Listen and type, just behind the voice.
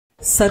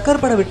சர்க்கார்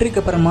பட வெற்றிக்கு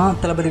அப்புறமா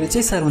தளபதி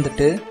விஜய் சார்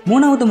வந்துட்டு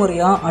 3வது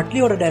முறையா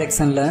அட்லியோட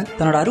டைரக்ஷன்ல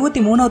தன்னோட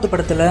 63வது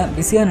படத்துல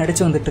பிஸியா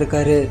நடிச்சு வந்துட்டு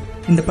இருக்காரு.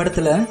 இந்த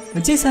படத்துல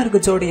விஜய் சாருக்கு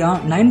ஜோடியா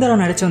நயன்தாரா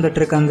நடிச்சு வந்துட்டு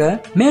இருக்காங்க.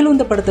 மேலும்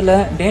இந்த படத்துல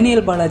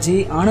டேனியல் பாலாஜி,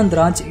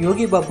 ஆனந்த்ராஜ்,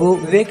 யோகி பாபு,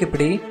 விவேக்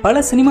இப்படி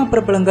பல சினிமா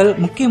பிரபலங்கள்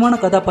முக்கியமான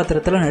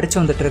கதாபாத்திரத்துல நடிச்சு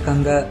வந்துட்டு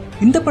இருக்காங்க.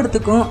 இந்த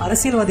படத்துக்கும்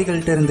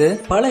அரசியல்வாதிகள்ட்ட இருந்து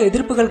பல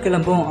எதிர்ப்புகள்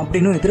கிளம்பும்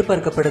அப்படின்னு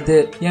எதிர்பார்க்கப்படுது.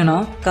 ஏன்னா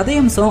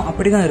கதையம்சம்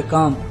அப்படிதான்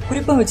இருக்காம்.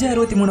 குறிப்பா விஜய்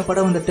 63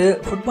 படம் வந்துட்டு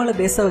ஃபுட்பால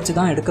பேஸா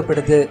வச்சுதான்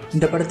எடுக்கப்படுது.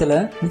 இந்த படத்துல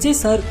விஜய்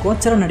சார்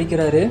கோச்சரா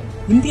நடிக்கிறாரு.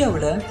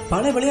 இந்தியாவுல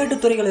பல விளையாட்டு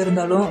துறைகள்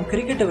இருந்தாலும்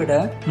கிரிக்கெட்டை விட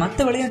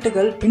மற்ற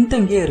விளையாட்டுகள்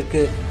பின்தங்கியே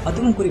இருக்கு.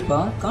 அதுவும் குறிப்பா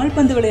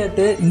கால்பந்து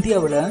விளையாட்டு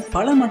இந்தியாவுல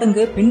பல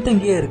மடங்கு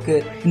பின்தங்கியே இருக்கு.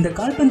 இந்த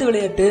கால்பந்து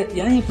விளையாட்டு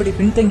ஏன் இப்படி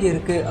பின்தங்கி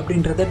இருக்கு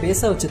அப்படின்றத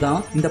பேச வச்சுதான்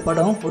இந்த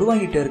படம்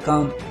உருவாகிட்டு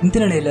இருக்காம். இந்த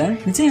நிலையில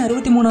விஜய்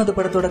 63வது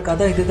படத்தோட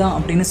கதை இதுதான்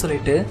அப்படின்னு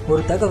சொல்லிட்டு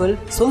ஒரு தகவல்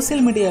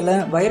சோசியல் மீடியால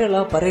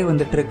வைரலா பரவி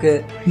வந்துட்டு இருக்கு.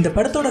 இந்த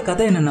படத்தோட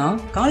கதை என்னன்னா,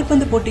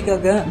 கால்பந்து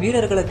போட்டிக்காக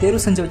வீரர்களை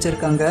தேர்வு செஞ்சு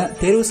வச்சிருக்காங்க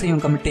தேர்வு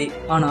செய்யும் கமிட்டி.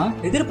 ஆனா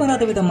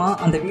எதிர்பாராத விதமா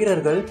அந்த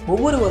வீரர்கள்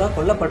ஒவ்வொருவரா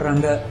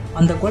கொல்லப்படுறாங்க.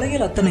 அந்த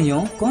கொலைகள்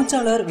அத்தனையும்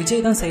கோச்சாளர்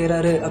விஜய் தான்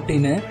செய்யறாரு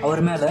அப்படின்னு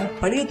அவர் மேல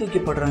பழிய தூக்கி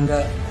போடுறாங்க.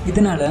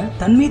 இதனால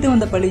தன் மீது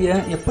வந்த பழிய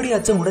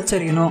எப்படியாச்சும்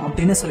உடைச்சறியணும்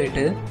அப்படின்னு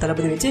சொல்லிட்டு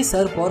தளபதி விஜய்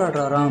சார்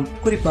போராடுறாராம்.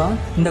 குறிப்பா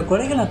இந்த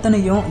கொலைகள்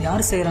அத்தனையும்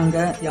யார் செய்யறாங்க,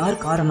 யார்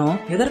காரணம்,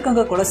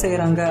 எதற்காக கொலை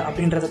செய்யறாங்க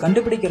அப்படின்றத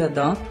கண்டுபிடிக்கிறது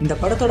தான் இந்த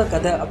படத்தோட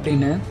கதை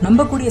அப்படின்னு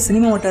நம்பக்கூடிய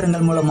சினிமா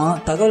வட்டாரங்கள் மூலமா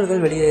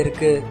தகவல்கள் வெளியே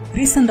இருக்கு.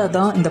 ரீசெண்டா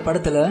தான் இந்த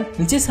படத்துல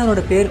விஜய்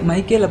சாரோட பேர்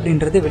மைக்கேல்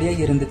அப்படின்றது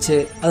வெளியாகி இருந்துச்சு.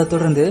 அதை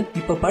தொடர்ந்து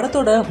இப்ப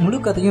படத்தோட முழு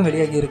கதையும்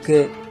வெளியாகி இருக்கு.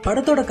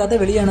 படத்தோட கதை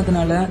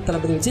வெளியானதுனால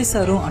தளபதி விஜய்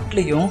சாரும்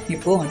அட்லியும்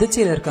இப்போ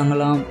அதிர்ச்சியில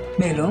இருக்காங்களாம்.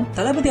 மேலும்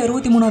தளபதி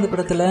 63வது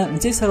படத்துல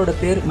விஜய் சாரோட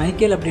பேர்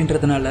மைக்கேல்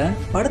அப்படின்றதுனால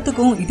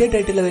படத்துக்கும் இதே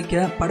டைட்டில்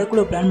வைக்க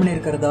படக்குழு பிளான் பண்ணி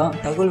இருக்கிறதா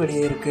தகவல்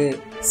வெளியே இருக்கு.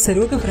 சரி,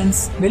 ஓகே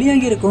ஃப்ரெண்ட்ஸ்,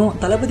 வெளியாகி இருக்கும்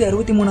தளபதி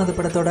 63வது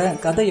படத்தோட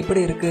கதை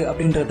எப்படி இருக்கு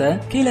அப்படின்றத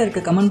கீழே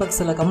இருக்க கமெண்ட்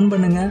பாக்ஸ்ல கமெண்ட்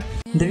பண்ணுங்க.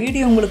 இந்த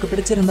வீடியோ உங்களுக்கு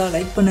பிடிச்சிருந்தா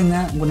லைக் பண்ணுங்க,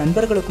 உங்க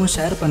நண்பர்களுக்கும்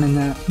ஷேர்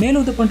பண்ணுங்க.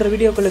 மேலும் இது போன்ற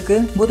வீடியோக்களுக்கு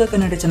பூத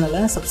கண்ணாடி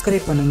சேனலை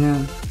சப்ஸ்கிரைப் பண்ணுங்க.